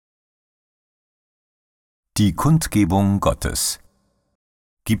Die Kundgebung Gottes.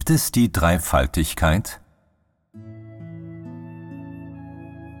 Gibt es die Dreifaltigkeit?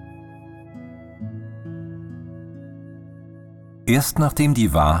 Erst nachdem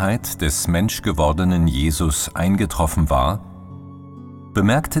die Wahrheit des menschgewordenen Jesus eingetroffen war,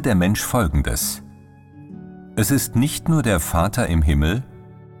 bemerkte der Mensch Folgendes: Es ist nicht nur der Vater im Himmel,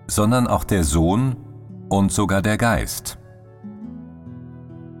 sondern auch der Sohn und sogar der Geist.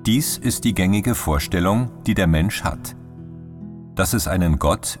 Dies ist die gängige Vorstellung, die der Mensch hat, dass es einen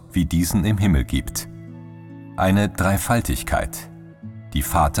Gott wie diesen im Himmel gibt. Eine Dreifaltigkeit, die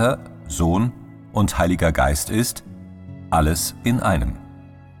Vater, Sohn und Heiliger Geist ist, alles in einem.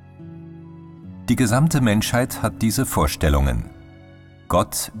 Die gesamte Menschheit hat diese Vorstellungen.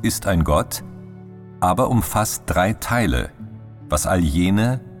 Gott ist ein Gott, aber umfasst drei Teile, was all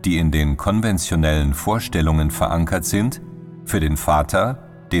jene, die in den konventionellen Vorstellungen verankert sind, für den Vater,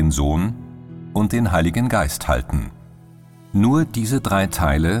 den Sohn und den Heiligen Geist halten. Nur diese drei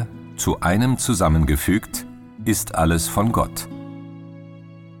Teile, zu einem zusammengefügt, ist alles von Gott.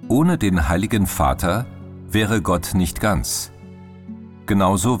 Ohne den Heiligen Vater wäre Gott nicht ganz.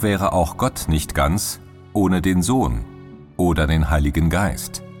 Genauso wäre auch Gott nicht ganz ohne den Sohn oder den Heiligen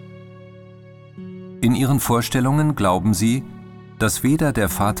Geist. In ihren Vorstellungen glauben sie, dass weder der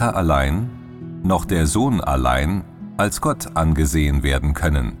Vater allein noch der Sohn allein als Gott angesehen werden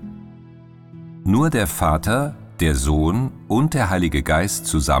können. Nur der Vater, der Sohn und der Heilige Geist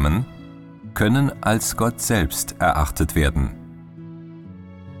zusammen können als Gott selbst erachtet werden.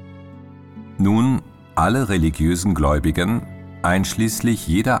 Nun, alle religiösen Gläubigen, einschließlich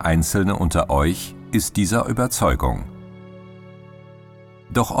jeder Einzelne unter euch, ist dieser Überzeugung.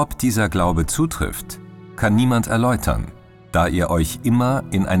 Doch ob dieser Glaube zutrifft, kann niemand erläutern, da ihr euch immer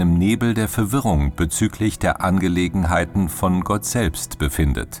in einem Nebel der Verwirrung bezüglich der Angelegenheiten von Gott selbst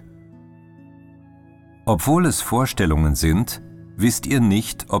befindet. Obwohl es Vorstellungen sind, wisst ihr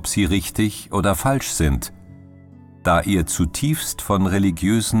nicht, ob sie richtig oder falsch sind, da ihr zutiefst von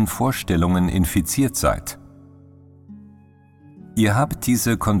religiösen Vorstellungen infiziert seid. Ihr habt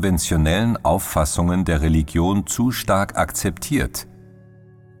diese konventionellen Auffassungen der Religion zu stark akzeptiert,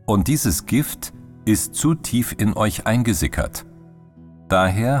 und dieses Gift ist zu tief in euch eingesickert.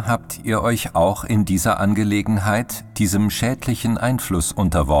 Daher habt ihr euch auch in dieser Angelegenheit diesem schädlichen Einfluss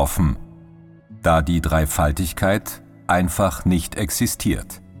unterworfen, da die Dreifaltigkeit einfach nicht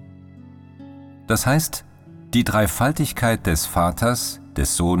existiert. Das heißt, die Dreifaltigkeit des Vaters,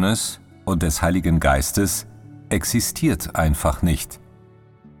 des Sohnes und des Heiligen Geistes existiert einfach nicht.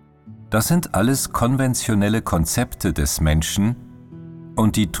 Das sind alles konventionelle Konzepte des Menschen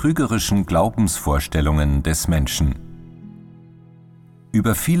und die trügerischen Glaubensvorstellungen des Menschen.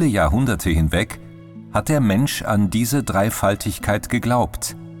 Über viele Jahrhunderte hinweg hat der Mensch an diese Dreifaltigkeit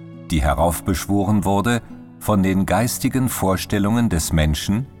geglaubt, die heraufbeschworen wurde von den geistigen Vorstellungen des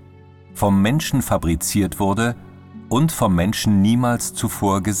Menschen, vom Menschen fabriziert wurde und vom Menschen niemals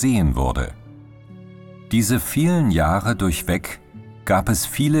zuvor gesehen wurde. Diese vielen Jahre durchweg gab es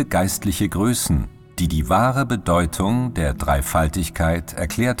viele geistliche Größen, die die wahre Bedeutung der Dreifaltigkeit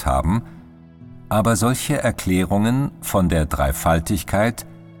erklärt haben, aber solche Erklärungen von der Dreifaltigkeit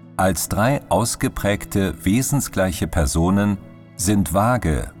als drei ausgeprägte wesensgleiche Personen sind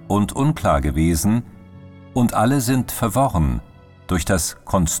vage und unklar gewesen und alle sind verworren durch das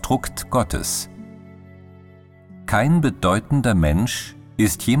Konstrukt Gottes. Kein bedeutender Mensch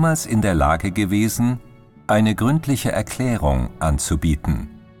ist jemals in der Lage gewesen, eine gründliche Erklärung anzubieten.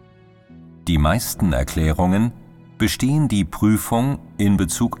 Die meisten Erklärungen bestehen die Prüfung in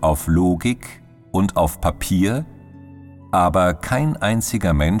Bezug auf Logik und auf Papier, aber kein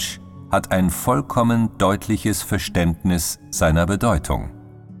einziger Mensch hat ein vollkommen deutliches Verständnis seiner Bedeutung.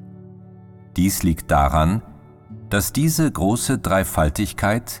 Dies liegt daran, dass diese große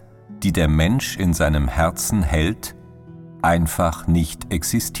Dreifaltigkeit, die der Mensch in seinem Herzen hält, einfach nicht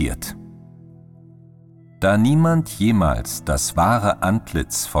existiert. Da niemand jemals das wahre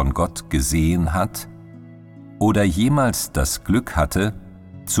Antlitz von Gott gesehen hat oder jemals das Glück hatte,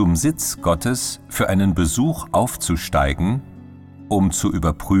 zum Sitz Gottes für einen Besuch aufzusteigen, um zu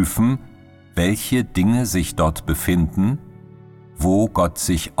überprüfen, welche Dinge sich dort befinden, wo Gott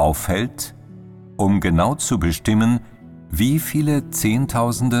sich aufhält, um genau zu bestimmen, wie viele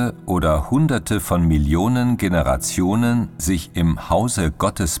Zehntausende oder Hunderte von Millionen Generationen sich im Hause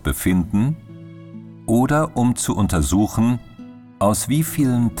Gottes befinden, oder um zu untersuchen, aus wie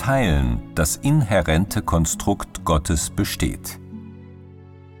vielen Teilen das inhärente Konstrukt Gottes besteht.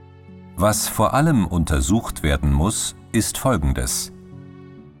 Was vor allem untersucht werden muss, ist Folgendes: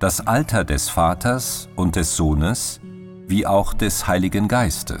 Das Alter des Vaters und des Sohnes, wie auch des Heiligen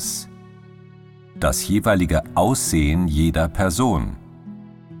Geistes. das jeweilige Aussehen jeder Person.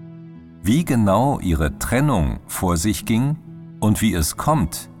 Wie genau ihre Trennung vor sich ging und wie es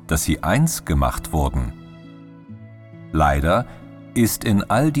kommt, dass sie eins gemacht wurden. Leider ist in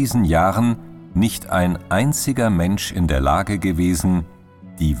all diesen Jahren nicht ein einziger Mensch in der Lage gewesen,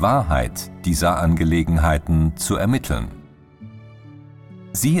 die Wahrheit dieser Angelegenheiten zu ermitteln.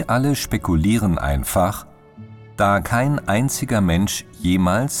 Sie alle spekulieren einfach, da kein einziger Mensch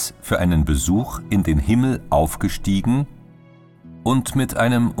jemals für einen Besuch in den Himmel aufgestiegen und mit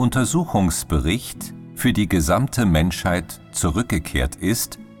einem Untersuchungsbericht für die gesamte Menschheit zurückgekehrt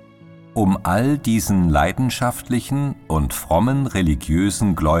ist, um all diesen leidenschaftlichen und frommen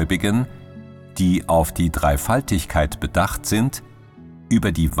religiösen Gläubigen, die auf die Dreifaltigkeit bedacht sind,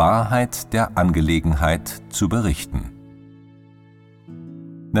 über die Wahrheit der Angelegenheit zu berichten.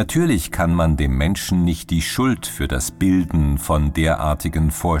 Natürlich kann man dem Menschen nicht die Schuld für das Bilden von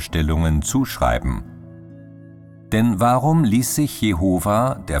derartigen Vorstellungen zuschreiben. Denn warum ließ sich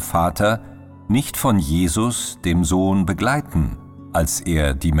Jehova, der Vater, nicht von Jesus, dem Sohn, begleiten, als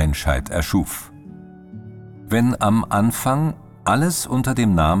er die Menschheit erschuf? Wenn am Anfang alles unter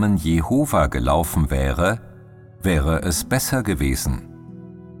dem Namen Jehova gelaufen wäre, wäre es besser gewesen.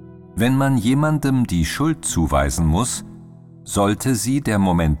 Wenn man jemandem die Schuld zuweisen muss, sollte sie der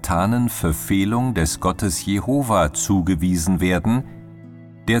momentanen Verfehlung des Gottes Jehova zugewiesen werden,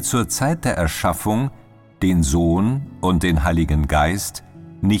 der zur Zeit der Erschaffung den Sohn und den Heiligen Geist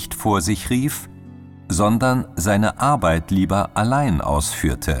nicht vor sich rief, sondern seine Arbeit lieber allein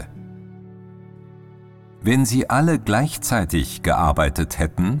ausführte. Wenn sie alle gleichzeitig gearbeitet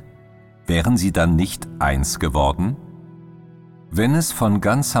hätten, wären sie dann nicht eins geworden? Wenn es von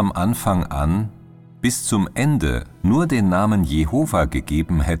ganz am Anfang an bis zum Ende nur den Namen Jehova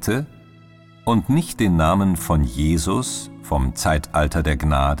gegeben hätte und nicht den Namen von Jesus vom Zeitalter der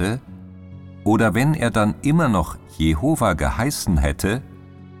Gnade, oder wenn er dann immer noch Jehova geheißen hätte,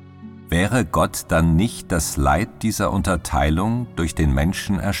 wäre Gott dann nicht das Leid dieser Unterteilung durch den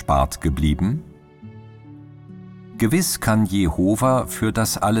Menschen erspart geblieben? Gewiss kann Jehova für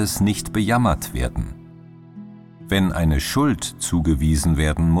das alles nicht bejammert werden. Wenn eine Schuld zugewiesen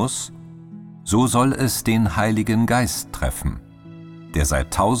werden muss, so soll es den Heiligen Geist treffen, der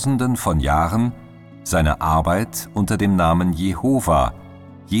seit Tausenden von Jahren seine Arbeit unter dem Namen Jehova,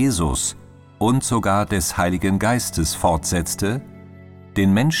 Jesus und sogar des Heiligen Geistes fortsetzte,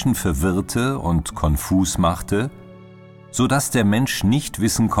 den Menschen verwirrte und konfus machte, so dass der Mensch nicht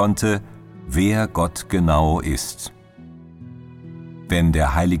wissen konnte, wer Gott genau ist. Wenn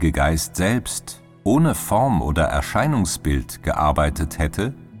der Heilige Geist selbst ohne Form oder Erscheinungsbild gearbeitet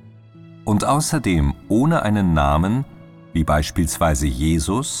hätte und außerdem ohne einen Namen, wie beispielsweise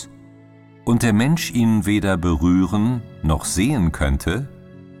Jesus, und der Mensch ihn weder berühren noch sehen könnte,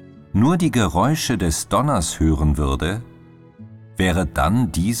 nur die Geräusche des Donners hören würde, wäre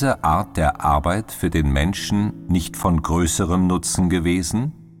dann diese Art der Arbeit für den Menschen nicht von größerem Nutzen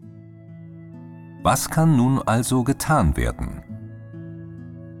gewesen? Was kann nun also getan werden?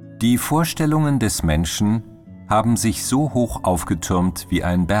 Die Vorstellungen des Menschen haben sich so hoch aufgetürmt wie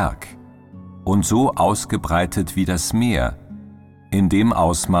ein Berg und so ausgebreitet wie das Meer, in dem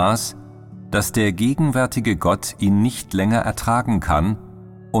Ausmaß, dass der gegenwärtige Gott ihn nicht länger ertragen kann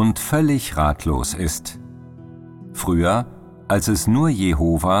und völlig ratlos ist. Früher, als es nur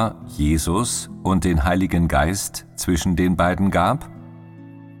Jehova, Jesus und den Heiligen Geist zwischen den beiden gab,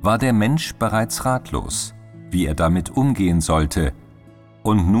 war der Mensch bereits ratlos, wie er damit umgehen sollte,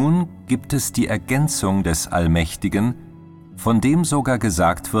 und nun gibt es die Ergänzung des Allmächtigen, von dem sogar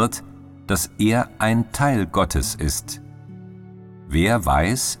gesagt wird, dass er ein Teil Gottes ist. Wer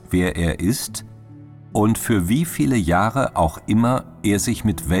weiß, wer er ist und für wie viele Jahre auch immer er sich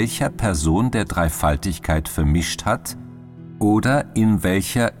mit welcher Person der Dreifaltigkeit vermischt hat oder in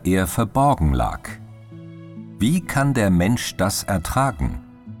welcher er verborgen lag? Wie kann der Mensch das ertragen?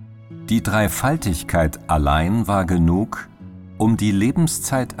 Die Dreifaltigkeit allein war genug, um die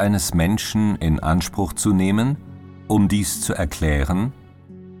Lebenszeit eines Menschen in Anspruch zu nehmen, um dies zu erklären,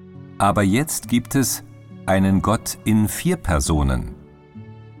 aber jetzt gibt es einen Gott in 4 Personen.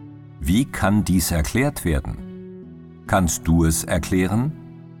 Wie kann dies erklärt werden? Kannst du es erklären?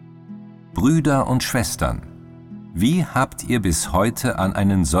 Brüder und Schwestern, wie habt ihr bis heute an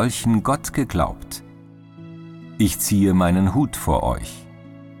einen solchen Gott geglaubt? Ich ziehe meinen Hut vor euch.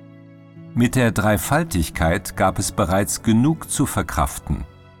 Mit der Dreifaltigkeit gab es bereits genug zu verkraften,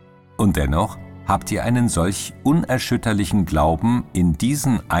 und dennoch habt ihr einen solch unerschütterlichen Glauben in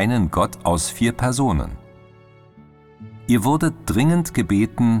diesen einen Gott aus 4 Personen. Ihr wurdet dringend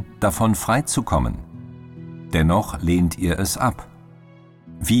gebeten, davon freizukommen. Dennoch lehnt ihr es ab.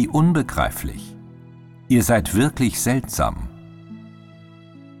 Wie unbegreiflich, Ihr seid wirklich seltsam.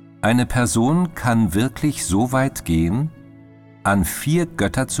 Eine Person kann wirklich so weit gehen, an 4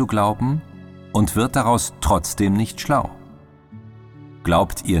 Götter zu glauben und wird daraus trotzdem nicht schlau.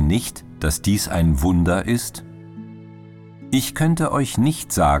 Glaubt ihr nicht, dass dies ein Wunder ist? Ich könnte euch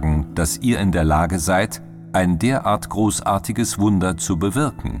nicht sagen, dass ihr in der Lage seid, ein derart großartiges Wunder zu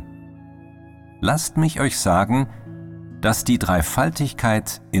bewirken. Lasst mich euch sagen, dass die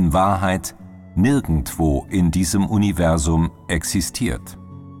Dreifaltigkeit in Wahrheit nirgendwo in diesem Universum existiert.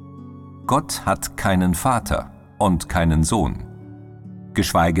 Gott hat keinen Vater und keinen Sohn.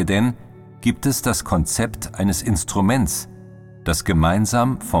 Geschweige denn gibt es das Konzept eines Instruments, das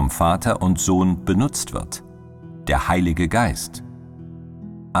gemeinsam vom Vater und Sohn benutzt wird, der Heilige Geist.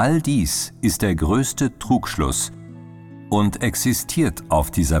 All dies ist der größte Trugschluss und existiert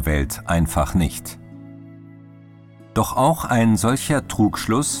auf dieser Welt einfach nicht. Doch auch ein solcher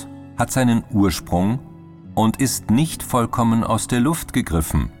Trugschluss hat seinen Ursprung und ist nicht vollkommen aus der Luft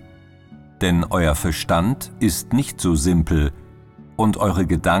gegriffen, denn euer Verstand ist nicht so simpel und eure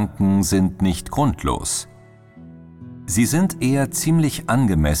Gedanken sind nicht grundlos. Sie sind eher ziemlich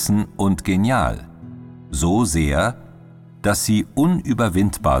angemessen und genial, so sehr, dass sie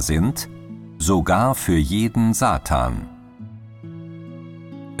unüberwindbar sind, sogar für jeden Satan.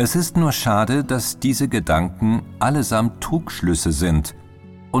 Es ist nur schade, dass diese Gedanken allesamt Trugschlüsse sind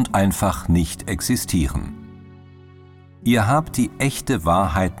und einfach nicht existieren. Ihr habt die echte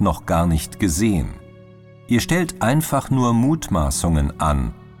Wahrheit noch gar nicht gesehen. Ihr stellt einfach nur Mutmaßungen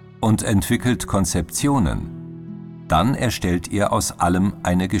an und entwickelt Konzeptionen. Dann erstellt ihr aus allem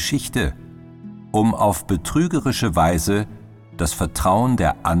eine Geschichte, um auf betrügerische Weise das Vertrauen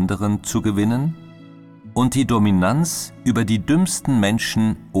der anderen zu gewinnen und die Dominanz über die dümmsten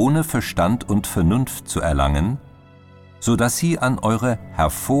Menschen ohne Verstand und Vernunft zu erlangen, sodass sie an eure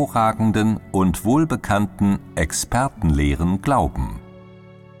hervorragenden und wohlbekannten Expertenlehren glauben.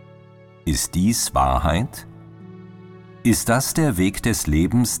 Ist dies Wahrheit? Ist das der Weg des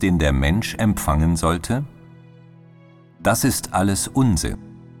Lebens, den der Mensch empfangen sollte? Das ist alles Unsinn.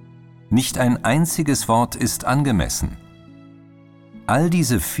 Nicht ein einziges Wort ist angemessen. All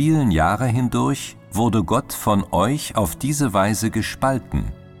diese vielen Jahre hindurch wurde Gott von euch auf diese Weise gespalten,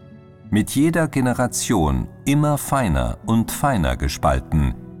 mit jeder Generation immer feiner und feiner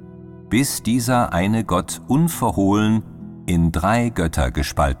gespalten, bis dieser eine Gott unverhohlen in 3 Götter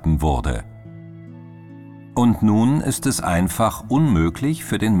gespalten wurde. Und nun ist es einfach unmöglich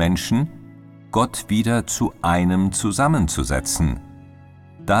für den Menschen, Gott wieder zu einem zusammenzusetzen,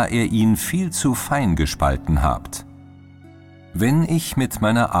 da ihr ihn viel zu fein gespalten habt. Wenn ich mit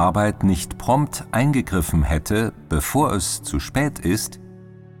meiner Arbeit nicht prompt eingegriffen hätte, bevor es zu spät ist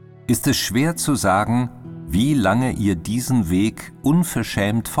es schwer zu sagen, wie lange ihr diesen Weg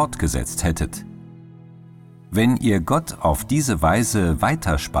unverschämt fortgesetzt hättet. Wenn ihr Gott auf diese Weise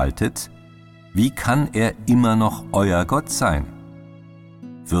weiterspaltet, wie kann er immer noch euer Gott sein?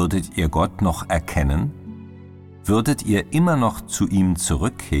 Würdet ihr Gott noch erkennen? Würdet ihr immer noch zu ihm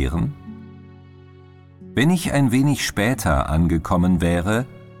zurückkehren? Wenn ich ein wenig später angekommen wäre,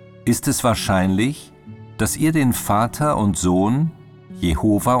 ist es wahrscheinlich, dass ihr den Vater und Sohn,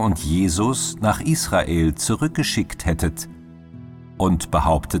 Jehova und Jesus nach Israel zurückgeschickt hättet und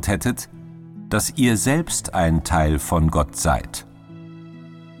behauptet hättet, dass ihr selbst ein Teil von Gott seid.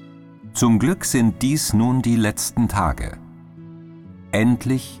 Zum Glück sind dies nun die letzten Tage.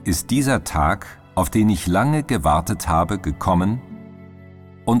 Endlich ist dieser Tag, auf den ich lange gewartet habe, gekommen,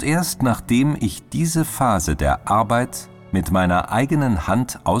 und erst nachdem ich diese Phase der Arbeit mit meiner eigenen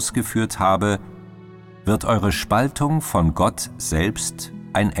Hand ausgeführt habe, wird eure Spaltung von Gott selbst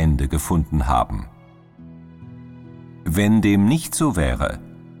ein Ende gefunden haben. Wenn dem nicht so wäre,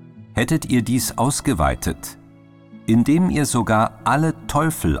 hättet ihr dies ausgeweitet, indem ihr sogar alle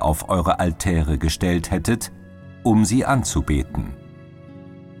Teufel auf eure Altäre gestellt hättet, um sie anzubeten.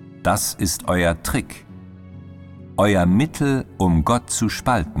 Das ist euer Trick, euer Mittel, um Gott zu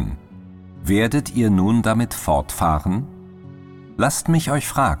spalten. Werdet ihr nun damit fortfahren? Lasst mich euch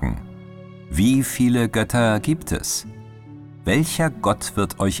fragen: Wie viele Götter gibt es? Welcher Gott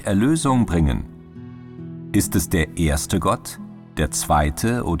wird euch Erlösung bringen? Ist es der erste Gott, der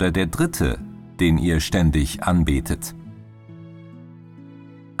zweite oder der dritte, den ihr ständig anbetet?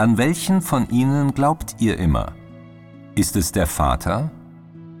 An welchen von ihnen glaubt ihr immer? Ist es der Vater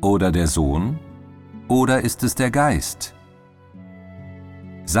oder der Sohn oder ist es der Geist?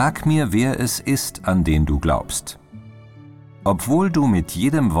 Sag mir, wer es ist, an den du glaubst. Obwohl du mit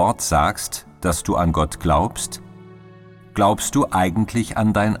jedem Wort sagst, dass du an Gott glaubst, glaubst du eigentlich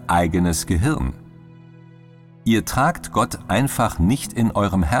an dein eigenes Gehirn. Ihr tragt Gott einfach nicht in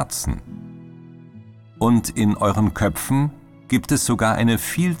eurem Herzen. und in euren Köpfen gibt es sogar eine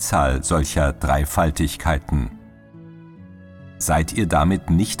Vielzahl solcher Dreifaltigkeiten. Seid ihr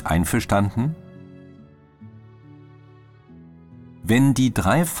damit nicht einverstanden? Wenn die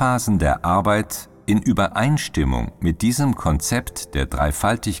 3 Phasen der Arbeit in Übereinstimmung mit diesem Konzept der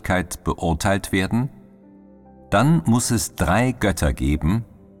Dreifaltigkeit beurteilt werden, dann muss es 3 Götter geben,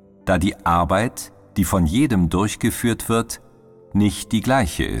 da die Arbeit, die von jedem durchgeführt wird, nicht die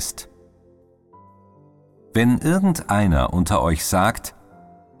gleiche ist. Wenn irgendeiner unter euch sagt,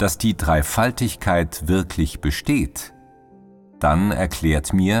 dass die Dreifaltigkeit wirklich besteht, dann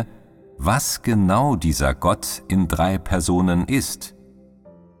erklärt mir, was genau dieser Gott in 3 Personen ist.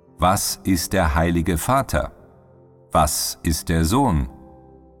 Was ist der Heilige Vater? Was ist der Sohn?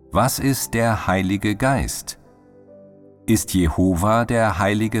 Was ist der Heilige Geist? Ist Jehova der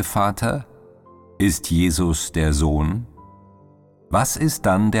Heilige Vater? Ist Jesus der Sohn? Was ist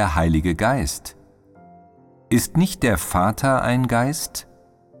dann der Heilige Geist? Ist nicht der Vater ein Geist?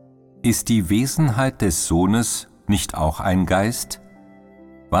 Ist die Wesenheit des Sohnes nicht auch ein Geist?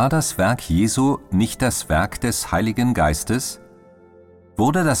 War das Werk Jesu nicht das Werk des Heiligen Geistes?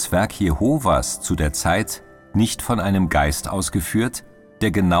 Wurde das Werk Jehovas zu der Zeit nicht von einem Geist ausgeführt,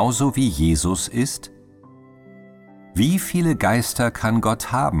 der genauso wie Jesus ist? Wie viele Geister kann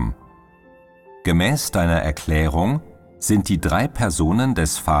Gott haben? Gemäß deiner Erklärung sind die 3 Personen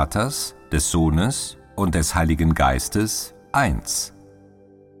des Vaters, des Sohnes und des Heiligen Geistes eins.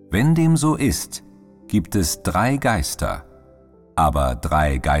 Wenn dem so ist, gibt es 3 Geister. Aber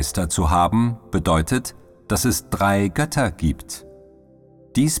 3 Geister zu haben, bedeutet, dass es 3 Götter gibt.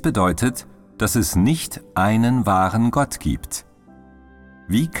 Dies bedeutet, dass es nicht einen wahren Gott gibt.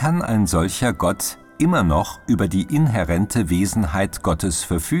 Wie kann ein solcher Gott immer noch über die inhärente Wesenheit Gottes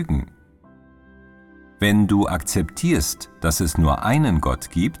verfügen? Wenn du akzeptierst, dass es nur einen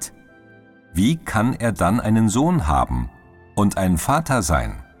Gott gibt, wie kann er dann einen Sohn haben und ein Vater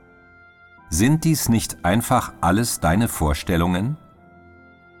sein? Sind dies nicht einfach alles deine Vorstellungen?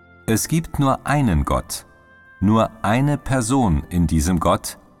 Es gibt nur einen Gott, nur eine Person in diesem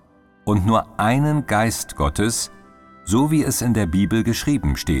Gott und nur einen Geist Gottes, so wie es in der Bibel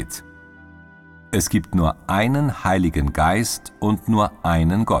geschrieben steht. Es gibt nur einen Heiligen Geist und nur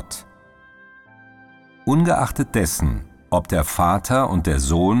einen Gott. Ungeachtet dessen, ob der Vater und der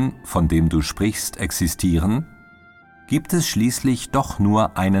Sohn, von dem du sprichst, existieren, gibt es schließlich doch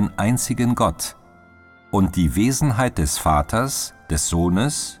nur einen einzigen Gott, und die Wesenheit des Vaters, des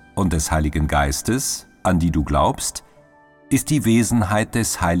Sohnes und des Heiligen Geistes, an die du glaubst, ist die Wesenheit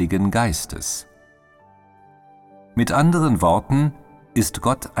des Heiligen Geistes. Mit anderen Worten ist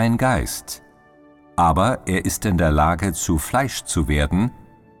Gott ein Geist, aber er ist in der Lage, zu Fleisch zu werden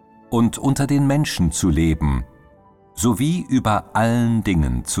und unter den Menschen zu leben, sowie über allen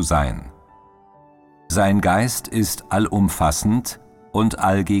Dingen zu sein. Sein Geist ist allumfassend und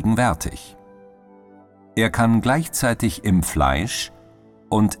allgegenwärtig. Er kann gleichzeitig im Fleisch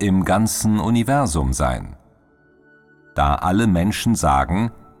und im ganzen Universum sein. Da alle Menschen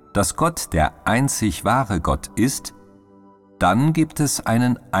sagen, dass Gott der einzig wahre Gott ist, dann gibt es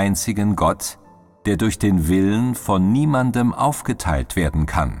einen einzigen Gott, der durch den Willen von niemandem aufgeteilt werden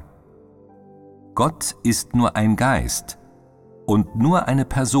kann. Gott ist nur ein Geist und nur eine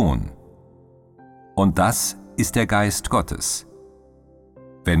Person. Und das ist der Geist Gottes.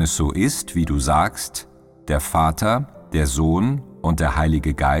 Wenn es so ist, wie du sagst, der Vater, der Sohn und der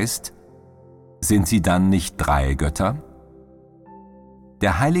Heilige Geist, sind sie dann nicht 3 Götter?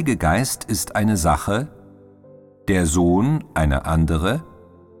 Der Heilige Geist ist eine Sache, der Sohn eine andere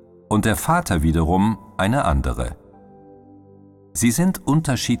und der Vater wiederum eine andere. Sie sind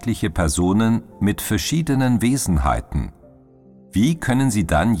unterschiedliche Personen mit verschiedenen Wesenheiten. Wie können sie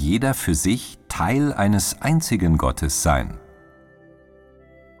dann jeder für sich Teil eines einzigen Gottes sein?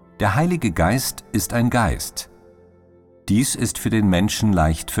 Der Heilige Geist ist ein Geist. Dies ist für den Menschen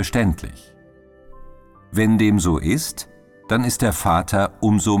leicht verständlich. Wenn dem so ist, dann ist der Vater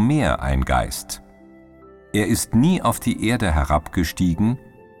umso mehr ein Geist. Er ist nie auf die Erde herabgestiegen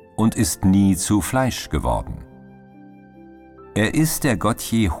und ist nie zu Fleisch geworden. Er ist der Gott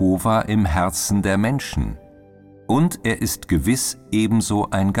Jehova im Herzen der Menschen, und er ist gewiss ebenso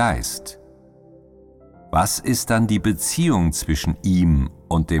ein Geist. Was ist dann die Beziehung zwischen ihm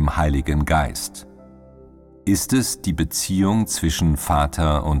und dem Heiligen Geist? Ist es die Beziehung zwischen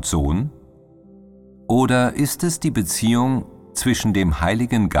Vater und Sohn? Oder ist es die Beziehung zwischen dem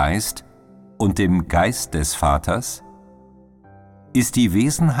Heiligen Geist und dem Geist des Vaters? Ist die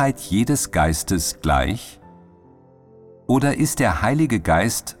Wesenheit jedes Geistes gleich? Oder ist der Heilige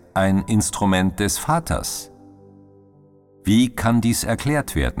Geist ein Instrument des Vaters? Wie kann dies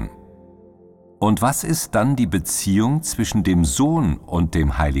erklärt werden? Und was ist dann die Beziehung zwischen dem Sohn und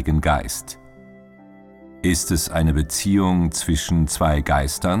dem Heiligen Geist? Ist es eine Beziehung zwischen zwei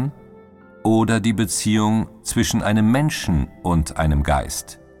Geistern oder die Beziehung zwischen einem Menschen und einem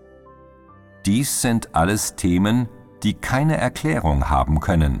Geist? Dies sind alles Themen, die keine Erklärung haben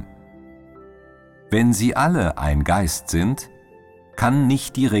können. Wenn sie alle ein Geist sind, kann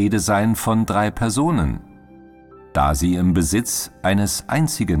nicht die Rede sein von 3 Personen, da sie im Besitz eines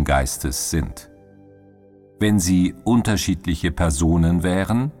einzigen Geistes sind. Wenn sie unterschiedliche Personen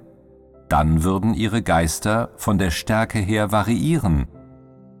wären, dann würden ihre Geister von der Stärke her variieren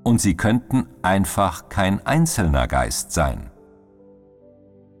und sie könnten einfach kein einzelner Geist sein.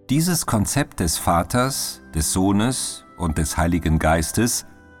 Dieses Konzept des Vaters, des Sohnes und des Heiligen Geistes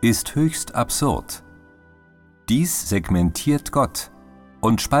ist höchst absurd. Dies segmentiert Gott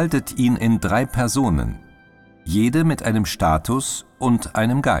und spaltet ihn in 3 Personen, jede mit einem Status und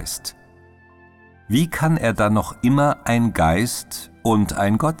einem Geist. Wie kann er dann noch immer ein Geist und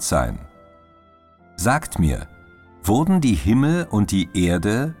ein Gott sein? Sagt mir, wurden die Himmel und die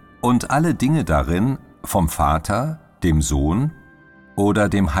Erde und alle Dinge darin vom Vater, dem Sohn oder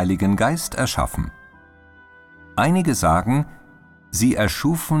dem Heiligen Geist erschaffen? Einige sagen, sie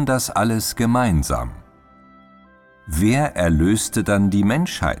erschufen das alles gemeinsam. Wer erlöste dann die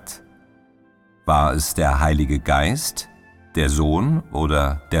Menschheit? War es der Heilige Geist, der Sohn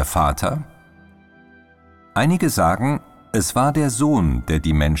oder der Vater? Einige sagen, es war der Sohn, der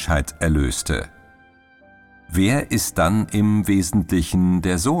die Menschheit erlöste. Wer ist dann im Wesentlichen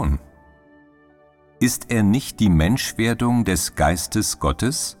der Sohn? Ist er nicht die Menschwerdung des Geistes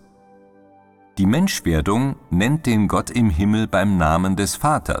Gottes? Die Menschwerdung nennt den Gott im Himmel beim Namen des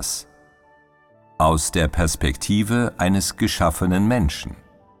Vaters, aus der Perspektive eines geschaffenen Menschen.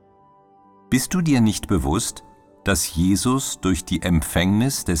 Bist du dir nicht bewusst, dass Jesus durch die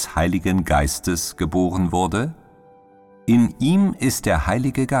Empfängnis des Heiligen Geistes geboren wurde? In ihm ist der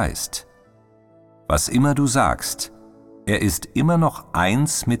Heilige Geist. Was immer du sagst, er ist immer noch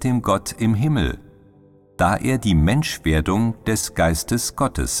eins mit dem Gott im Himmel, da er die Menschwerdung des Geistes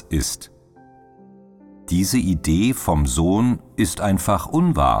Gottes ist. Diese Idee vom Sohn ist einfach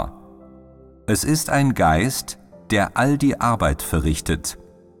unwahr. Es ist ein Geist, der all die Arbeit verrichtet.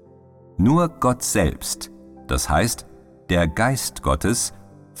 Nur Gott selbst, das heißt, der Geist Gottes,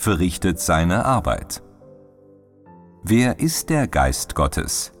 verrichtet seine Arbeit. Wer ist der Geist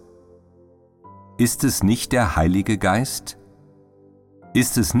Gottes? Ist es nicht der Heilige Geist?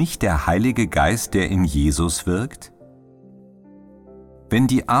 Ist es nicht der Heilige Geist, der in Jesus wirkt? Wenn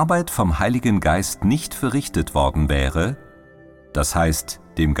die Arbeit vom Heiligen Geist nicht verrichtet worden wäre, das heißt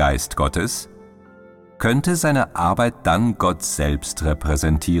dem Geist Gottes, könnte seine Arbeit dann Gott selbst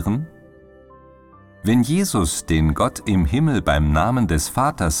repräsentieren? Wenn Jesus den Gott im Himmel beim Namen des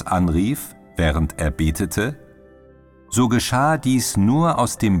Vaters anrief, während er betete, so geschah dies nur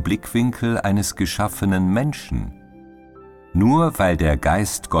aus dem Blickwinkel eines geschaffenen Menschen, nur weil der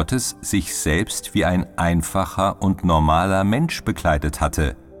Geist Gottes sich selbst wie ein einfacher und normaler Mensch bekleidet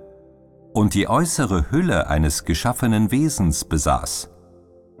hatte und die äußere Hülle eines geschaffenen Wesens besaß.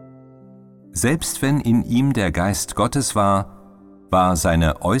 Selbst wenn in ihm der Geist Gottes war, war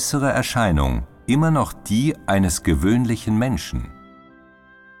seine äußere Erscheinung immer noch die eines gewöhnlichen Menschen.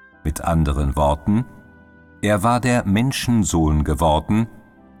 Mit anderen Worten, er war der Menschensohn geworden,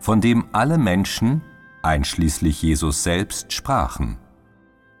 von dem alle Menschen, einschließlich Jesus selbst, sprachen.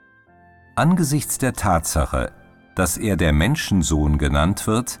 Angesichts der Tatsache, dass er der Menschensohn genannt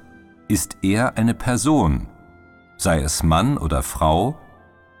wird, ist er eine Person, sei es Mann oder Frau,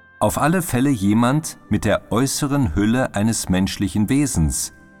 auf alle Fälle jemand mit der äußeren Hülle eines menschlichen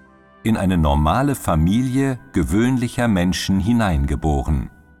Wesens, in eine normale Familie gewöhnlicher Menschen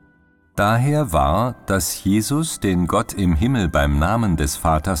hineingeboren. Daher war, dass Jesus den Gott im Himmel beim Namen des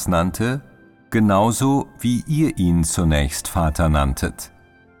Vaters nannte, genauso wie ihr ihn zunächst Vater nanntet.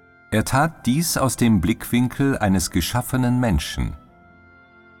 Er tat dies aus dem Blickwinkel eines geschaffenen Menschen.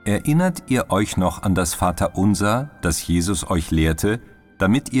 Erinnert ihr euch noch an das Vaterunser, das Jesus euch lehrte,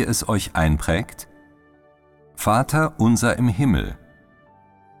 damit ihr es euch einprägt? Vater unser im Himmel.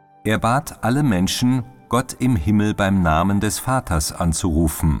 Er bat alle Menschen, Gott im Himmel beim Namen des Vaters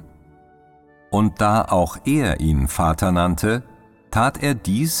anzurufen. Und da auch er ihn Vater nannte, tat er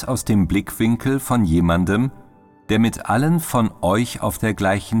dies aus dem Blickwinkel von jemandem, der mit allen von euch auf der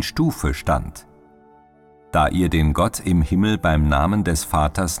gleichen Stufe stand. Da ihr den Gott im Himmel beim Namen des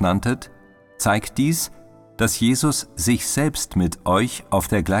Vaters nanntet, zeigt dies, dass Jesus sich selbst mit euch auf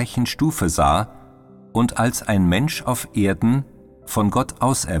der gleichen Stufe sah und als ein Mensch auf Erden von Gott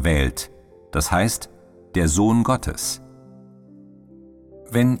auserwählt, das heißt, der Sohn Gottes.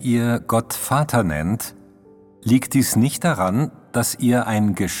 Wenn ihr Gott Vater nennt, liegt dies nicht daran, dass ihr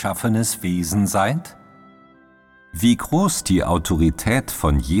ein geschaffenes Wesen seid? Wie groß die Autorität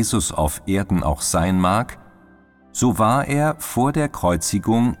von Jesus auf Erden auch sein mag, so war er vor der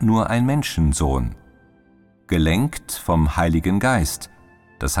Kreuzigung nur ein Menschensohn, gelenkt vom Heiligen Geist,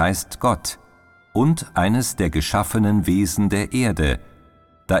 das heißt Gott, und eines der geschaffenen Wesen der Erde,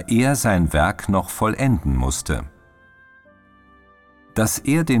 da er sein Werk noch vollenden musste. Dass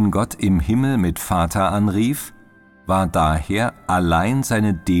er den Gott im Himmel mit Vater anrief, war daher allein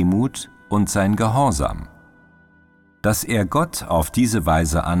seine Demut und sein Gehorsam. Dass er Gott auf diese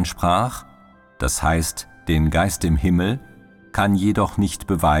Weise ansprach, das heißt den Geist im Himmel, kann jedoch nicht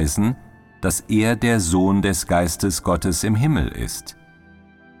beweisen, dass er der Sohn des Geistes Gottes im Himmel ist.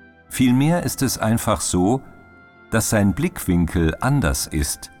 Vielmehr ist es einfach so, dass sein Blickwinkel anders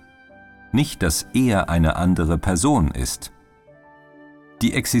ist, nicht dass er eine andere Person ist.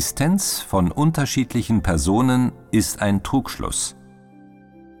 Die Existenz von unterschiedlichen Personen ist ein Trugschluss.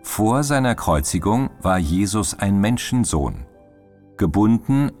 Vor seiner Kreuzigung war Jesus ein Menschensohn,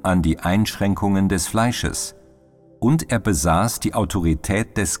 gebunden an die Einschränkungen des Fleisches, und er besaß die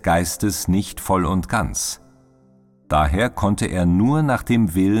Autorität des Geistes nicht voll und ganz. Daher konnte er nur nach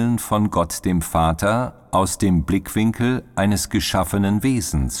dem Willen von Gott dem Vater aus dem Blickwinkel eines geschaffenen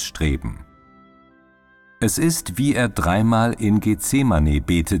Wesens streben. Es ist, wie er dreimal in Gethsemane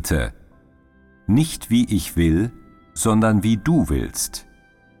betete: Nicht wie ich will, sondern wie du willst.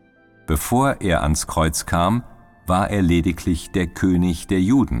 Bevor er ans Kreuz kam, war er lediglich der König der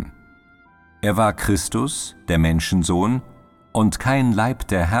Juden. Er war Christus, der Menschensohn, und kein Leib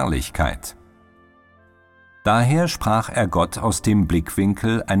der Herrlichkeit. Daher sprach er Gott aus dem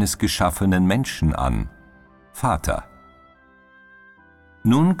Blickwinkel eines geschaffenen Menschen an: Vater.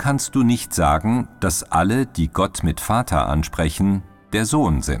 Nun kannst du nicht sagen, dass alle, die Gott mit Vater ansprechen, der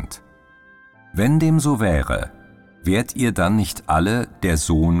Sohn sind. Wenn dem so wäre, wärt ihr dann nicht alle der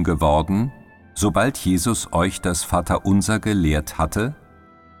Sohn geworden, sobald Jesus euch das Vaterunser gelehrt hatte?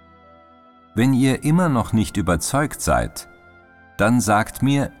 Wenn ihr immer noch nicht überzeugt seid, dann sagt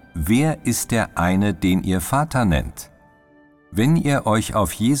mir, wer ist der eine, den ihr Vater nennt? Wenn ihr euch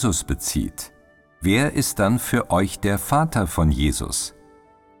auf Jesus bezieht, wer ist dann für euch der Vater von Jesus?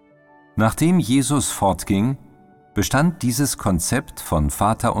 Nachdem Jesus fortging, bestand dieses Konzept von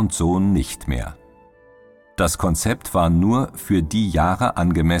Vater und Sohn nicht mehr. Das Konzept war nur für die Jahre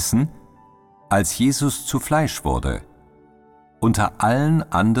angemessen, als Jesus zu Fleisch wurde. Unter allen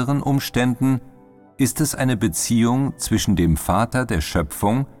anderen Umständen ist es eine Beziehung zwischen dem Vater der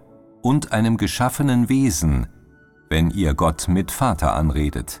Schöpfung und einem geschaffenen Wesen, wenn ihr Gott mit Vater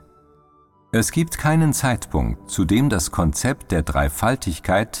anredet. Es gibt keinen Zeitpunkt, zu dem das Konzept der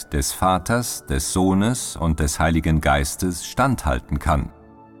Dreifaltigkeit des Vaters, des Sohnes und des Heiligen Geistes standhalten kann.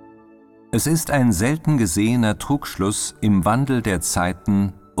 Es ist ein selten gesehener Trugschluss im Wandel der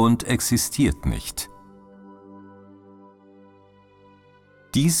Zeiten und existiert nicht.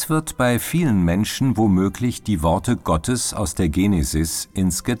 Dies wird bei vielen Menschen womöglich die Worte Gottes aus der Genesis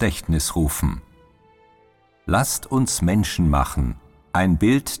ins Gedächtnis rufen. Lasst uns Menschen machen, ein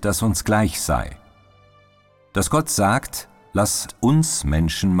Bild, das uns gleich sei. Dass Gott sagt, lasst uns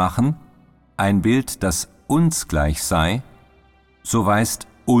Menschen machen, ein Bild, das uns gleich sei, so weist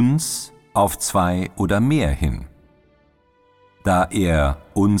uns auf zwei oder mehr hin. Da er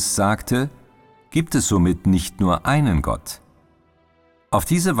uns sagte, gibt es somit nicht nur einen Gott. Auf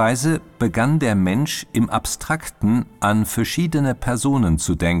diese Weise begann der Mensch im Abstrakten an verschiedene Personen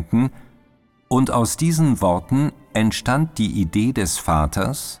zu denken, und aus diesen Worten entstand die Idee des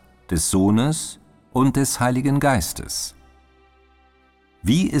Vaters, des Sohnes und des Heiligen Geistes.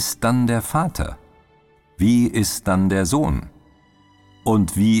 Wie ist dann der Vater? Wie ist dann der Sohn?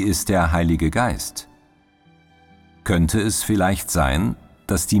 Und wie ist der Heilige Geist? Könnte es vielleicht sein,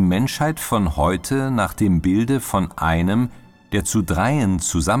 dass die Menschheit von heute nach dem Bilde von einem, der zu dreien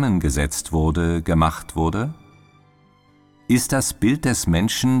zusammengesetzt wurde, gemacht wurde? Ist das Bild des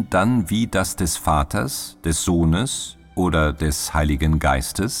Menschen dann wie das des Vaters, des Sohnes oder des Heiligen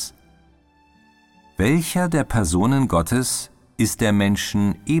Geistes? Welcher der Personen Gottes ist der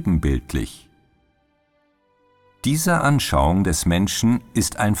Menschen ebenbildlich? Diese Anschauung des Menschen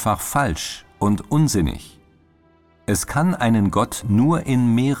ist einfach falsch und unsinnig. Es kann einen Gott nur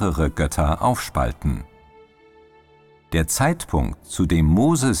in mehrere Götter aufspalten. Der Zeitpunkt, zu dem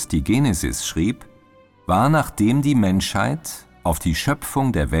Moses die Genesis schrieb, war, nachdem die Menschheit auf die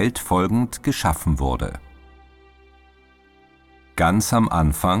Schöpfung der Welt folgend geschaffen wurde. Ganz am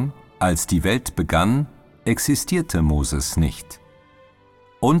Anfang, als die Welt begann, existierte Moses nicht.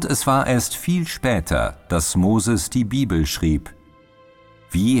 Und es war erst viel später, dass Moses die Bibel schrieb.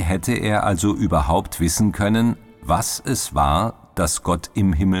 Wie hätte er also überhaupt wissen können, was es war, das Gott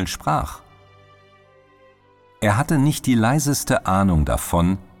im Himmel sprach? Er hatte nicht die leiseste Ahnung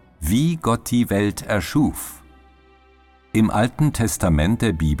davon, wie Gott die Welt erschuf. Im Alten Testament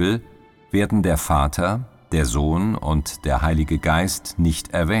der Bibel werden der Vater, der Sohn und der Heilige Geist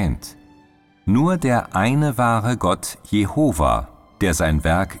nicht erwähnt. Nur der eine wahre Gott, Jehova, der sein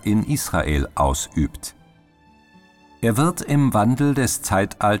Werk in Israel ausübt. Er wird im Wandel des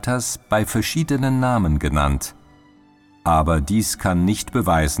Zeitalters bei verschiedenen Namen genannt, aber dies kann nicht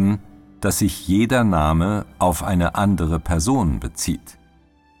beweisen, dass sich jeder Name auf eine andere Person bezieht.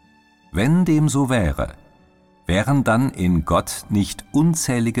 Wenn dem so wäre, wären dann in Gott nicht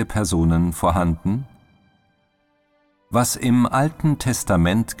unzählige Personen vorhanden? Was im Alten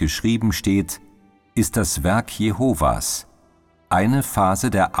Testament geschrieben steht, ist das Werk Jehovas, eine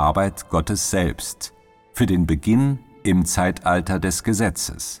Phase der Arbeit Gottes selbst, für den Beginn im Zeitalter des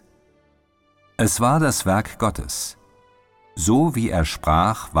Gesetzes. Es war das Werk Gottes. So wie er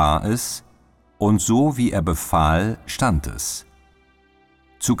sprach, war es, und so wie er befahl, stand es.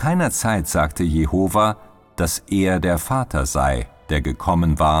 Zu keiner Zeit sagte Jehova, dass er der Vater sei, der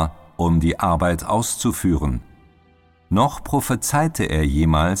gekommen war, um die Arbeit auszuführen. Noch prophezeite er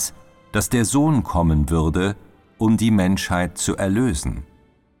jemals, dass der Sohn kommen würde, um die Menschheit zu erlösen.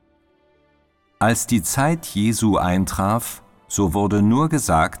 Als die Zeit Jesu eintraf, so wurde nur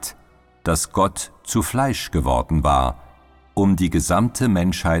gesagt, dass Gott zu Fleisch geworden war, um die gesamte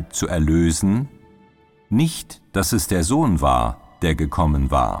Menschheit zu erlösen, nicht, dass es der Sohn war, der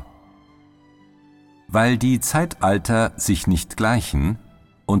gekommen war. Weil die Zeitalter sich nicht gleichen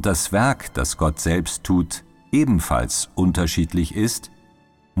und das Werk, das Gott selbst tut, ebenfalls unterschiedlich ist,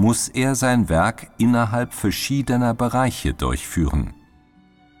 muss er sein Werk innerhalb verschiedener Bereiche durchführen.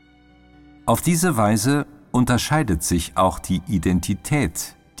 Auf diese Weise unterscheidet sich auch die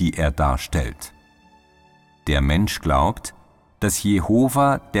Identität, die er darstellt. Der Mensch glaubt, dass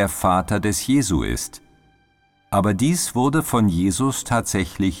Jehova der Vater des Jesu ist, aber dies wurde von Jesus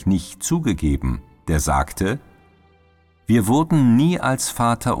tatsächlich nicht zugegeben, der sagte: Wir wurden nie als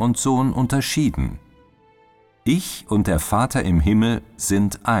Vater und Sohn unterschieden. Ich und der Vater im Himmel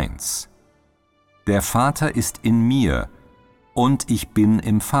sind eins. Der Vater ist in mir und ich bin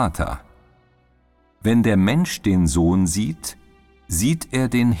im Vater. Wenn der Mensch den Sohn sieht, sieht er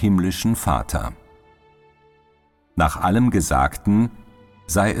den himmlischen Vater. Nach allem Gesagten,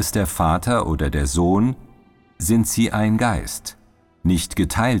 sei es der Vater oder der Sohn, sind sie ein Geist, nicht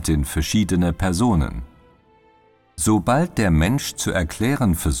geteilt in verschiedene Personen. Sobald der Mensch zu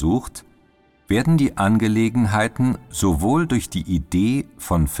erklären versucht, werden die Angelegenheiten sowohl durch die Idee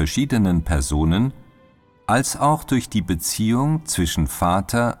von verschiedenen Personen als auch durch die Beziehung zwischen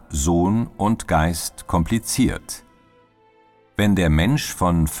Vater, Sohn und Geist kompliziert. Wenn der Mensch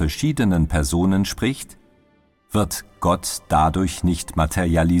von verschiedenen Personen spricht, wird Gott dadurch nicht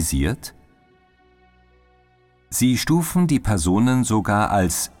materialisiert? Sie stufen die Personen sogar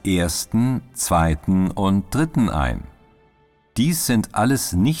als Ersten, Zweiten und Dritten ein. Dies sind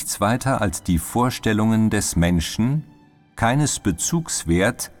alles nichts weiter als die Vorstellungen des Menschen, keines Bezugs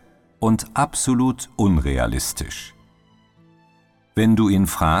wert und absolut unrealistisch. Wenn du ihn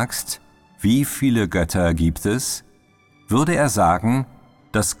fragst, wie viele Götter gibt es, würde er sagen,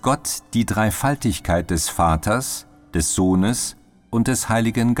 dass Gott die Dreifaltigkeit des Vaters, des Sohnes und des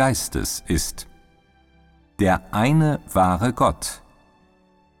Heiligen Geistes ist. Der eine wahre Gott.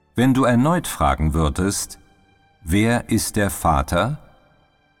 Wenn du erneut fragen würdest, wer ist der Vater,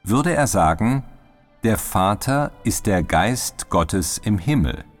 würde er sagen, der Vater ist der Geist Gottes im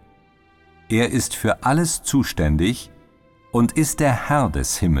Himmel. Er ist für alles zuständig und ist der Herr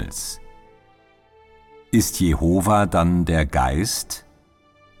des Himmels. Ist Jehova dann der Geist?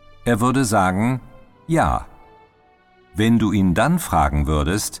 Er würde sagen, ja. Wenn du ihn dann fragen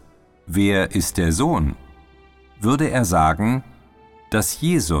würdest, wer ist der Sohn, würde er sagen, dass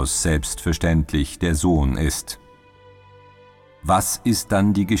Jesus selbstverständlich der Sohn ist. Was ist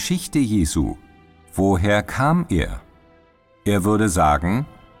dann die Geschichte Jesu? Woher kam er? Er würde sagen,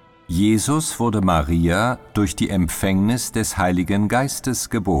 Jesus wurde Maria durch die Empfängnis des Heiligen Geistes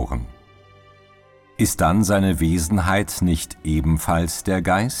geboren. Ist dann seine Wesenheit nicht ebenfalls der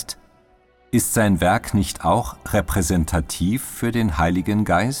Geist? Ist sein Werk nicht auch repräsentativ für den Heiligen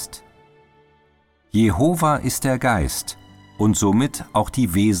Geist? Jehova ist der Geist und somit auch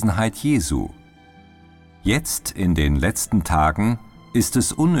die Wesenheit Jesu. Jetzt, in den letzten Tagen, ist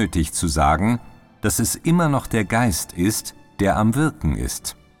es unnötig zu sagen, dass es immer noch der Geist ist, der am Wirken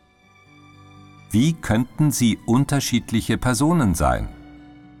ist. Wie könnten sie unterschiedliche Personen sein?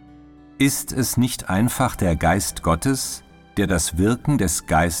 Ist es nicht einfach der Geist Gottes, der das Wirken des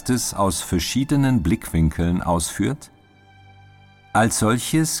Geistes aus verschiedenen Blickwinkeln ausführt? Als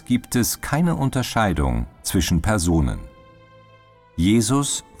solches gibt es keine Unterscheidung zwischen Personen.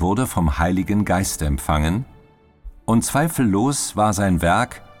 Jesus wurde vom Heiligen Geist empfangen, und zweifellos war sein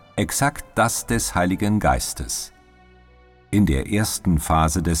Werk exakt das des Heiligen Geistes. In der ersten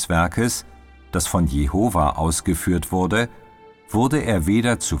Phase des Werkes, das von Jehova ausgeführt wurde, wurde er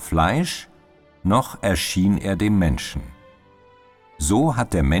weder zu Fleisch, noch erschien er dem Menschen. So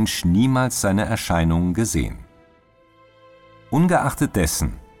hat der Mensch niemals seine Erscheinung gesehen. Ungeachtet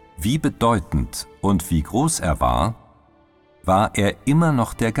dessen, wie bedeutend und wie groß er war er immer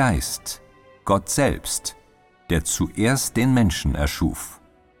noch der Geist, Gott selbst, der zuerst den Menschen erschuf.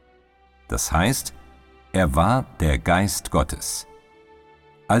 Das heißt, er war der Geist Gottes.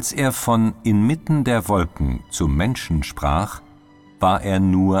 Als er von inmitten der Wolken zum Menschen sprach, war er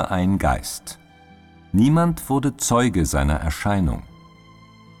nur ein Geist. Niemand wurde Zeuge seiner Erscheinung.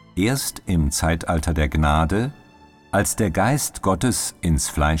 Erst im Zeitalter der Gnade, als der Geist Gottes ins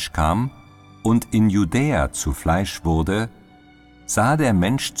Fleisch kam und in Judäa zu Fleisch wurde, sah der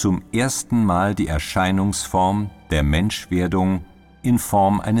Mensch zum ersten Mal die Erscheinungsform der Menschwerdung in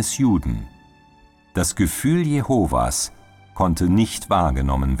Form eines Juden. Das Gefühl Jehovas konnte nicht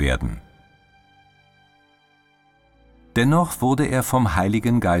wahrgenommen werden. Dennoch wurde er vom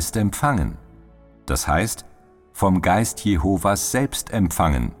Heiligen Geist empfangen, das heißt, vom Geist Jehovas selbst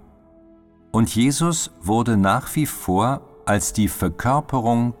empfangen. Und Jesus wurde nach wie vor als die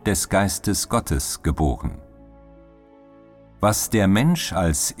Verkörperung des Geistes Gottes geboren. Was der Mensch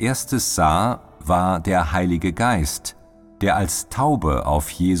als erstes sah, war der Heilige Geist, der als Taube auf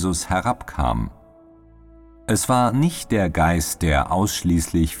Jesus herabkam. Es war nicht der Geist, der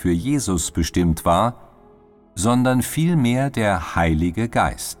ausschließlich für Jesus bestimmt war, sondern vielmehr der Heilige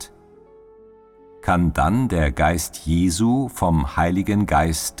Geist. Kann dann der Geist Jesu vom Heiligen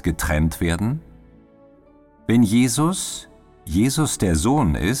Geist getrennt werden? Wenn Jesus der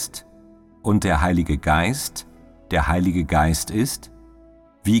Sohn ist und der Heilige Geist ist,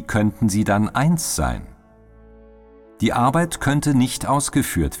 wie könnten sie dann eins sein? Die Arbeit könnte nicht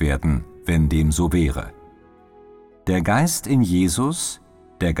ausgeführt werden, wenn dem so wäre. Der Geist in Jesus,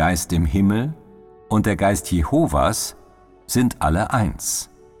 der Geist im Himmel und der Geist Jehovas sind alle eins.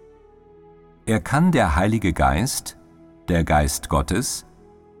 Er kann der Heilige Geist, der Geist Gottes,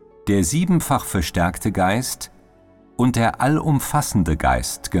 der siebenfach verstärkte Geist und der allumfassende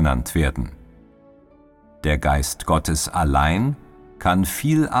Geist genannt werden. Der Geist Gottes allein kann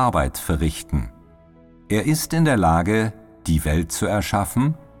viel Arbeit verrichten. Er ist in der Lage, die Welt zu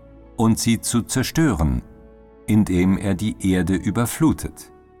erschaffen und sie zu zerstören, indem er die Erde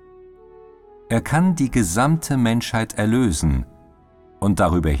überflutet. Er kann die gesamte Menschheit erlösen und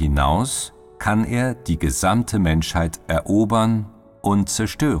darüber hinaus kann er die gesamte Menschheit erobern und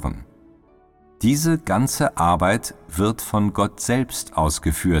zerstören. Diese ganze Arbeit wird von Gott selbst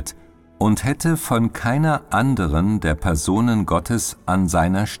ausgeführt und hätte von keiner anderen der Personen Gottes an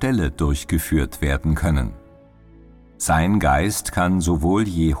seiner Stelle durchgeführt werden können. Sein Geist kann sowohl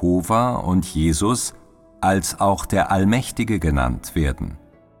Jehova und Jesus als auch der Allmächtige genannt werden.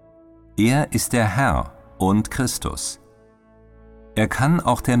 Er ist der Herr und Christus. Er kann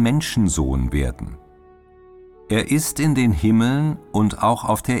auch der Menschensohn werden. Er ist in den Himmeln und auch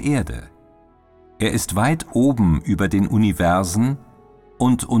auf der Erde. Er ist weit oben über den Universen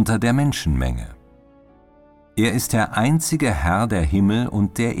und unter der Menschenmenge. Er ist der einzige Herr der Himmel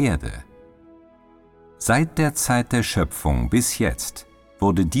und der Erde. Seit der Zeit der Schöpfung bis jetzt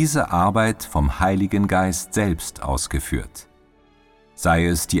wurde diese Arbeit vom Heiligen Geist selbst ausgeführt. Sei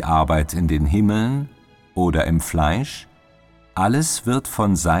es die Arbeit in den Himmeln oder im Fleisch, alles wird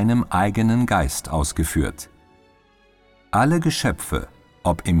von seinem eigenen Geist ausgeführt. Alle Geschöpfe,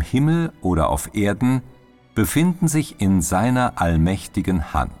 ob im Himmel oder auf Erden, befinden sich in seiner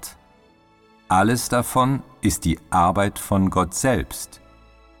allmächtigen Hand. Alles davon ist die Arbeit von Gott selbst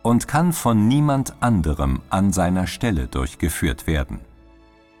und kann von niemand anderem an seiner Stelle durchgeführt werden.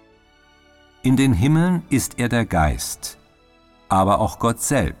 In den Himmeln ist er der Geist, aber auch Gott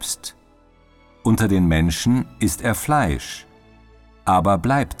selbst. Unter den Menschen ist er Fleisch, aber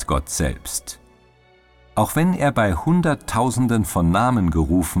bleibt Gott selbst. Auch wenn er bei Hunderttausenden von Namen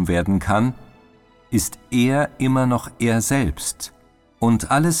gerufen werden kann, ist er immer noch er selbst,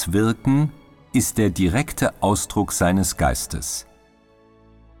 und alles Wirken ist der direkte Ausdruck seines Geistes.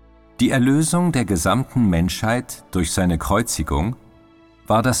 Die Erlösung der gesamten Menschheit durch seine Kreuzigung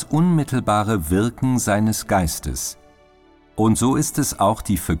war das unmittelbare Wirken seines Geistes, und so ist es auch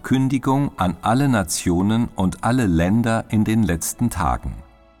die Verkündigung an alle Nationen und alle Länder in den letzten Tagen.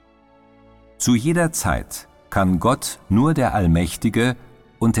 Zu jeder Zeit kann Gott nur der allmächtige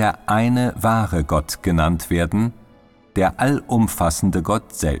und der eine wahre Gott genannt werden, der allumfassende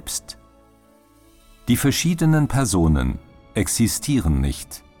Gott selbst. Die verschiedenen Personen existieren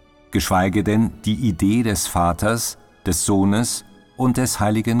nicht, geschweige denn die Idee des Vaters, des Sohnes und des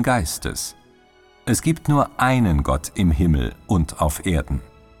Heiligen Geistes. Es gibt nur einen Gott im Himmel und auf Erden.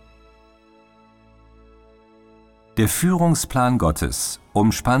 Der Führungsplan Gottes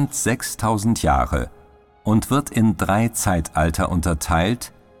umspannt 6000 Jahre und wird in 3 Zeitalter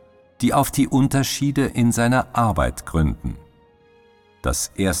unterteilt, die auf die Unterschiede in seiner Arbeit gründen.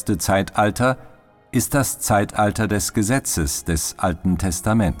 Das erste Zeitalter ist das Zeitalter des Gesetzes des Alten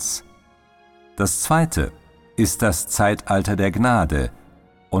Testaments. Das zweite ist das Zeitalter der Gnade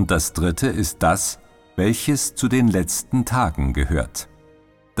und das dritte ist das, welches zu den letzten Tagen gehört,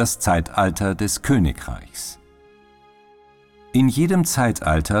 das Zeitalter des Königreichs. In jedem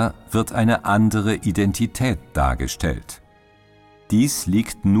Zeitalter wird eine andere Identität dargestellt. Dies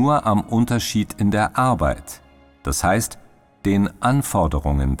liegt nur am Unterschied in der Arbeit, das heißt, den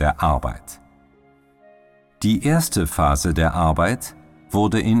Anforderungen der Arbeit. Die erste Phase der Arbeit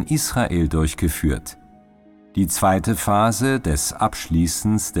wurde in Israel durchgeführt. Die zweite Phase des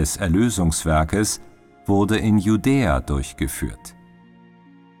Abschließens des Erlösungswerkes wurde in Judäa durchgeführt.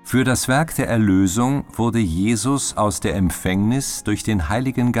 Für das Werk der Erlösung wurde Jesus aus der Empfängnis durch den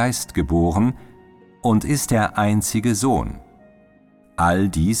Heiligen Geist geboren und ist der einzige Sohn. All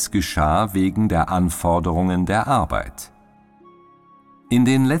dies geschah wegen der Anforderungen der Arbeit. In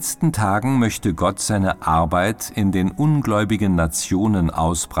den letzten Tagen möchte Gott seine Arbeit in den ungläubigen Nationen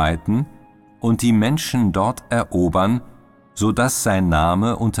ausbreiten und die Menschen dort erobern, so dass sein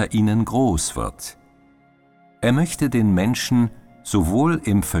Name unter ihnen groß wird. Er möchte den Menschen sowohl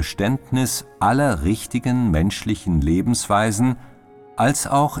im Verständnis aller richtigen menschlichen Lebensweisen als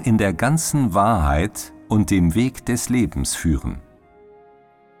auch in der ganzen Wahrheit und dem Weg des Lebens führen.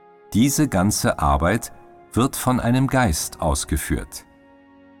 Diese ganze Arbeit wird von einem Geist ausgeführt.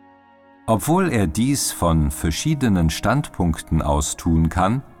 Obwohl er dies von verschiedenen Standpunkten aus tun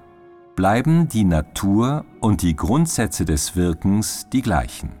kann, bleiben die Natur und die Grundsätze des Wirkens die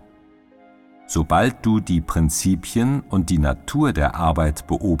gleichen. Sobald du die Prinzipien und die Natur der Arbeit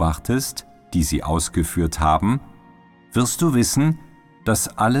beobachtest, die sie ausgeführt haben, wirst du wissen,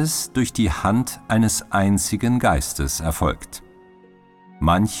 dass alles durch die Hand eines einzigen Geistes erfolgt.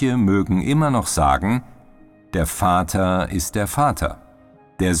 Manche mögen immer noch sagen, der Vater ist der Vater,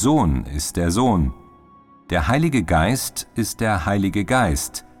 der Sohn ist der Sohn, der Heilige Geist ist der Heilige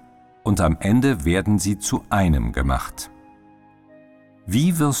Geist, und am Ende werden sie zu einem gemacht.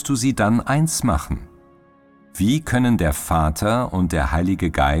 Wie wirst du sie dann eins machen? Wie können der Vater und der Heilige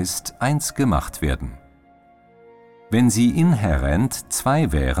Geist eins gemacht werden? Wenn sie inhärent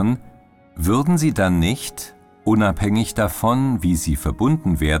zwei wären, würden sie dann nicht, unabhängig davon, wie sie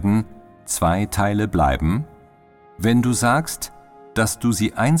verbunden werden, 2 Teile bleiben? Wenn du sagst, dass du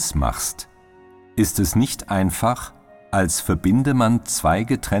sie eins machst, ist es nicht einfach, als verbinde man 2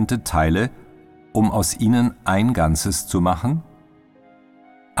 getrennte Teile, um aus ihnen ein Ganzes zu machen?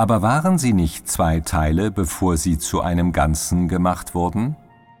 Aber waren sie nicht 2 Teile, bevor sie zu einem Ganzen gemacht wurden?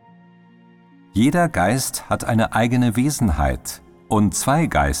 Jeder Geist hat eine eigene Wesenheit und 2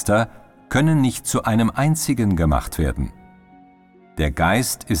 Geister können nicht zu einem einzigen gemacht werden. Der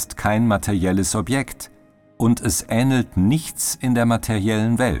Geist ist kein materielles Objekt und es ähnelt nichts in der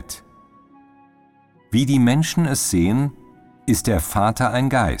materiellen Welt. Wie die Menschen es sehen, ist der Vater ein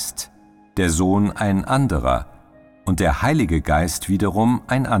Geist, der Sohn ein anderer und der Heilige Geist wiederum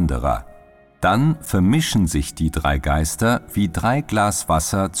ein anderer. Dann vermischen sich die 3 Geister wie 3 Glas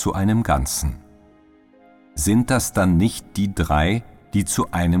Wasser zu einem Ganzen. Sind das dann nicht die 3, die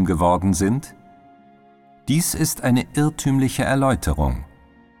zu einem geworden sind? Dies ist eine irrtümliche Erläuterung.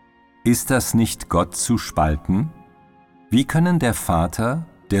 Ist das nicht Gott zu spalten? Wie können der Vater,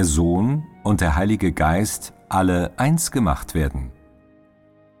 der Sohn und der Heilige Geist alle eins gemacht werden?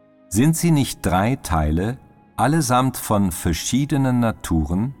 Sind sie nicht 3 Teile, allesamt von verschiedenen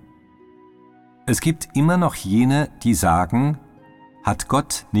Naturen? Es gibt immer noch jene, die sagen, hat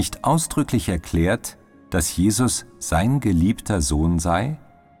Gott nicht ausdrücklich erklärt, dass Jesus sein geliebter Sohn sei?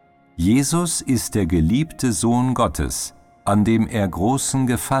 Jesus ist der geliebte Sohn Gottes, an dem er großen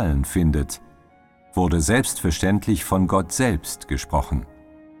Gefallen findet, wurde selbstverständlich von Gott selbst gesprochen.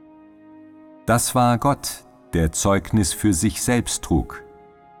 Das war Gott, der Zeugnis für sich selbst trug,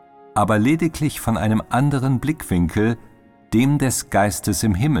 aber lediglich von einem anderen Blickwinkel, dem des Geistes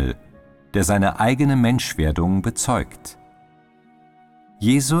im Himmel, der seine eigene Menschwerdung bezeugt.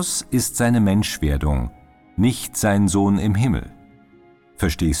 Jesus ist seine Menschwerdung, nicht sein Sohn im Himmel.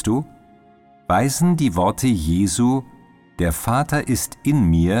 Verstehst du? weisen die Worte Jesu, der Vater ist in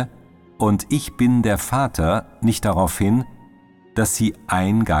mir und ich bin der Vater, nicht darauf hin, dass sie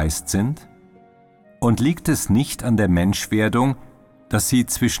ein Geist sind? Und liegt es nicht an der Menschwerdung, dass sie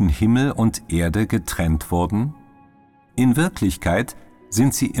zwischen Himmel und Erde getrennt wurden? In Wirklichkeit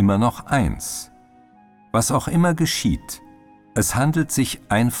sind sie immer noch eins. Was auch immer geschieht, es handelt sich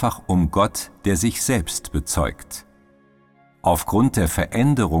einfach um Gott, der sich selbst bezeugt. Aufgrund der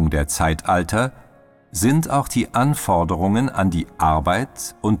Veränderung der Zeitalter sind auch die Anforderungen an die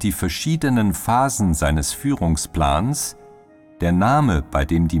Arbeit und die verschiedenen Phasen seines Führungsplans, der Name, bei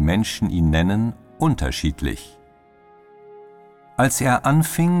dem die Menschen ihn nennen, unterschiedlich. Als er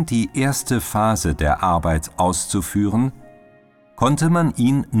anfing, die erste Phase der Arbeit auszuführen, konnte man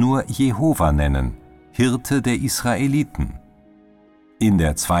ihn nur Jehova nennen, Hirte der Israeliten. In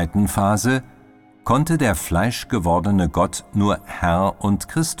der zweiten Phase konnte der fleischgewordene Gott nur Herr und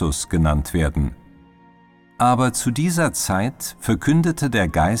Christus genannt werden. Aber zu dieser Zeit verkündete der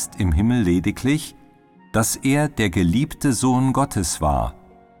Geist im Himmel lediglich, dass er der geliebte Sohn Gottes war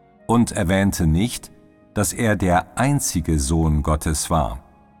und erwähnte nicht, dass er der einzige Sohn Gottes war.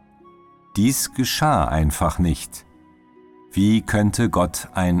 Dies geschah einfach nicht. Wie könnte Gott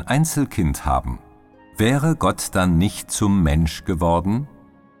ein Einzelkind haben? Wäre Gott dann nicht zum Mensch geworden?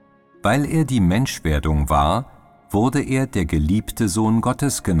 Weil er die Menschwerdung war, wurde er der geliebte Sohn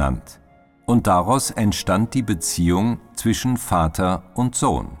Gottes genannt, und daraus entstand die Beziehung zwischen Vater und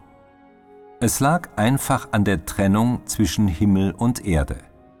Sohn. Es lag einfach an der Trennung zwischen Himmel und Erde.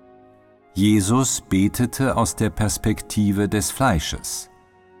 Jesus betete aus der Perspektive des Fleisches.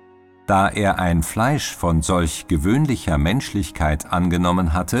 Da er ein Fleisch von solch gewöhnlicher Menschlichkeit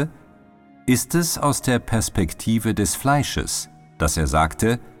angenommen hatte, ist es aus der Perspektive des Fleisches, dass er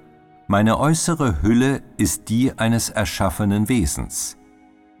sagte: Meine äußere Hülle ist die eines erschaffenen Wesens.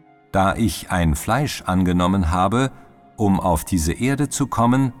 Da ich ein Fleisch angenommen habe, um auf diese Erde zu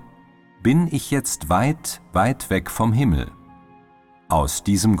kommen, bin ich jetzt weit, weit weg vom Himmel. Aus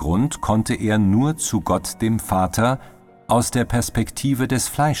diesem Grund konnte er nur zu Gott dem Vater aus der Perspektive des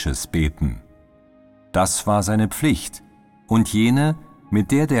Fleisches beten. Das war seine Pflicht und jene,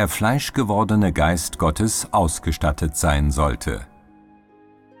 mit der der fleischgewordene Geist Gottes ausgestattet sein sollte.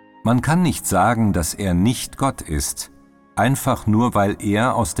 Man kann nicht sagen, dass er nicht Gott ist, einfach nur weil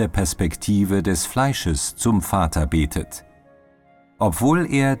er aus der Perspektive des Fleisches zum Vater betet.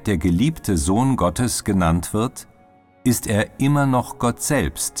 Obwohl er der geliebte Sohn Gottes genannt wird, ist er immer noch Gott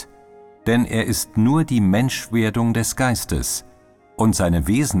selbst, denn er ist nur die Menschwerdung des Geistes und seine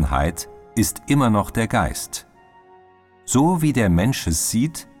Wesenheit ist immer noch der Geist. So wie der Mensch es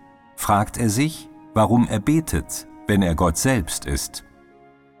sieht, fragt er sich, warum er betet, wenn er Gott selbst ist.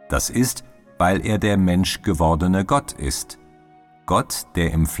 Das ist, weil er der menschgewordene Gott ist. Gott,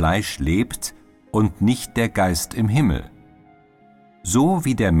 der im Fleisch lebt und nicht der Geist im Himmel. So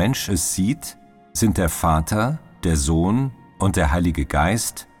wie der Mensch es sieht, sind der Vater, der Sohn und der Heilige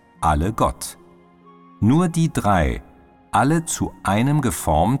Geist alle Gott. Nur die drei, alle zu einem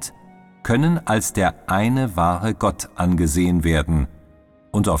geformt, können als der eine wahre Gott angesehen werden,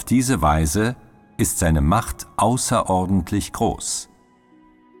 und auf diese Weise ist seine Macht außerordentlich groß.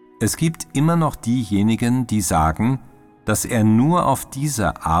 Es gibt immer noch diejenigen, die sagen, dass er nur auf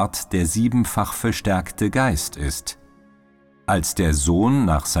diese Art der siebenfach verstärkte Geist ist. Als der Sohn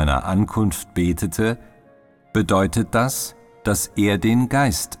nach seiner Ankunft betete, bedeutet das, dass er den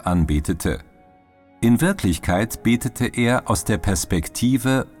Geist anbetete. In Wirklichkeit betete er aus der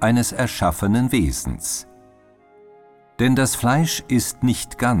Perspektive eines erschaffenen Wesens. Denn das Fleisch ist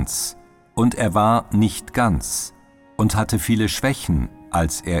nicht ganz, und er war nicht ganz und hatte viele Schwächen,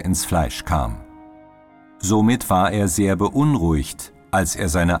 als er ins Fleisch kam. Somit war er sehr beunruhigt, als er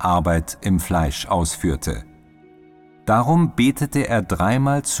seine Arbeit im Fleisch ausführte. Darum betete er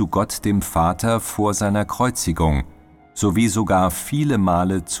dreimal zu Gott dem Vater vor seiner Kreuzigung, sowie sogar viele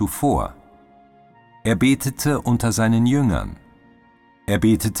Male zuvor. Er betete unter seinen Jüngern. Er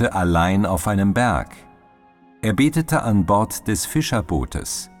betete allein auf einem Berg. Er betete an Bord des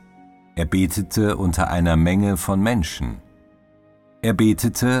Fischerbootes. Er betete unter einer Menge von Menschen. Er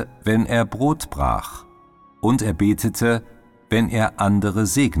betete, wenn er Brot brach. Und er betete, wenn er andere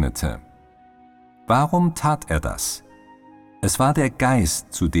segnete. Warum tat er das? Es war der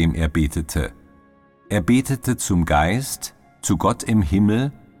Geist, zu dem er betete. Er betete zum Geist, zu Gott im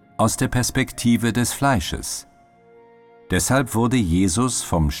Himmel, aus der Perspektive des Fleisches. Deshalb wurde Jesus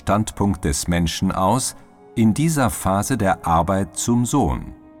vom Standpunkt des Menschen aus in dieser Phase der Arbeit zum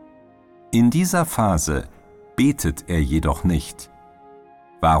Sohn. In dieser Phase betet er jedoch nicht.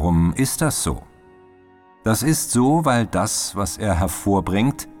 Warum ist das so? Das ist so, weil das, was er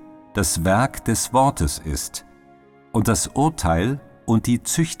hervorbringt, das Werk des Wortes ist und das Urteil und die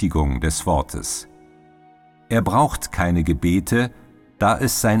Züchtigung des Wortes. Er braucht keine Gebete, da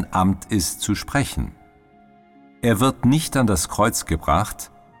es sein Amt ist zu sprechen. Er wird nicht an das Kreuz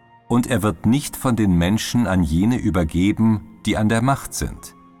gebracht und er wird nicht von den Menschen an jene übergeben, die an der Macht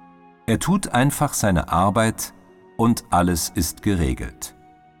sind. Er tut einfach seine Arbeit und alles ist geregelt.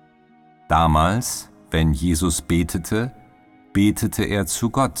 Damals, wenn Jesus betete, betete er zu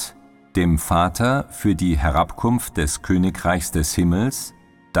Gott, dem Vater, für die Herabkunft des Königreichs des Himmels,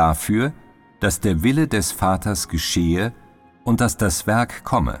 dafür, dass der Wille des Vaters geschehe und dass das Werk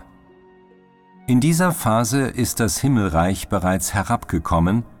komme. In dieser Phase ist das Himmelreich bereits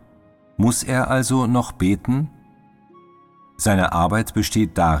herabgekommen, muss er also noch beten? Seine Arbeit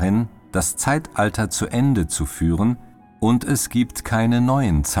besteht darin, das Zeitalter zu Ende zu führen, und es gibt keine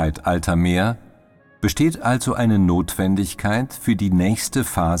neuen Zeitalter mehr, besteht also eine Notwendigkeit, für die nächste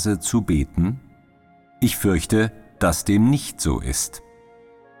Phase zu beten? Ich fürchte, dass dem nicht so ist.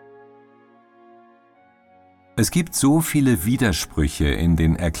 Es gibt so viele Widersprüche in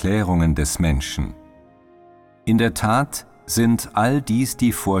den Erklärungen des Menschen. In der Tat sind all dies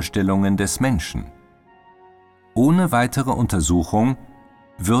die Vorstellungen des Menschen. Ohne weitere Untersuchung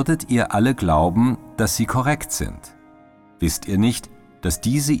würdet ihr alle glauben, dass sie korrekt sind. Wisst ihr nicht, dass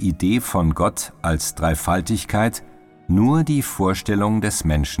diese Idee von Gott als Dreifaltigkeit nur die Vorstellung des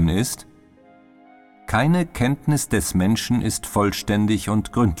Menschen ist? Keine Kenntnis des Menschen ist vollständig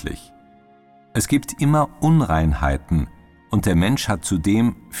und gründlich. Es gibt immer Unreinheiten und der Mensch hat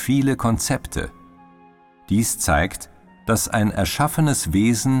zudem viele Konzepte. Dies zeigt, dass ein erschaffenes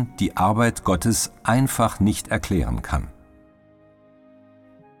Wesen die Arbeit Gottes einfach nicht erklären kann.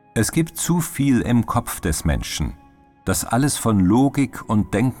 Es gibt zu viel im Kopf des Menschen, dass alles von Logik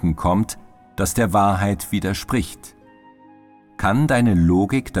und Denken kommt, das der Wahrheit widerspricht. Kann deine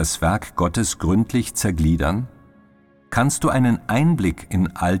Logik das Werk Gottes gründlich zergliedern? Kannst du einen Einblick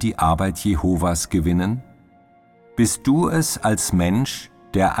in all die Arbeit Jehovas gewinnen? Bist du es als Mensch,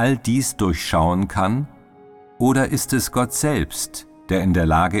 der all dies durchschauen kann? Oder ist es Gott selbst, der in der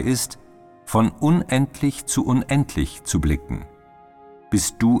Lage ist, von unendlich zu unendlich zu blicken?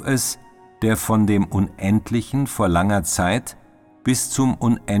 Bist du es, der von dem Unendlichen vor langer Zeit bis zum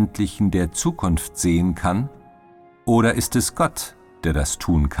Unendlichen der Zukunft sehen kann? Oder ist es Gott, der das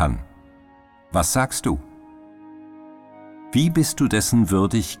tun kann? Was sagst du? Wie bist du dessen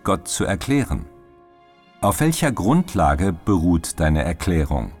würdig, Gott zu erklären? Auf welcher Grundlage beruht deine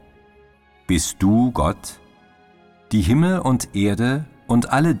Erklärung? Bist du Gott? Die Himmel und Erde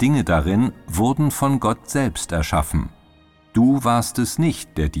und alle Dinge darin wurden von Gott selbst erschaffen. Du warst es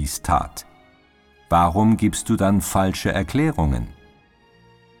nicht, der dies tat. Warum gibst du dann falsche Erklärungen?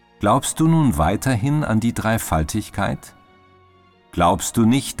 Glaubst du nun weiterhin an die Dreifaltigkeit? Glaubst du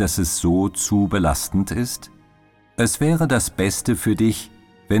nicht, dass es so zu belastend ist? Es wäre das Beste für dich,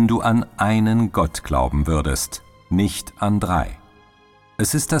 wenn du an einen Gott glauben würdest, nicht an drei.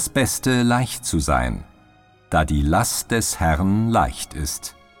 Es ist das Beste, leicht zu sein, da die Last des Herrn leicht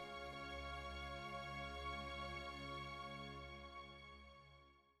ist.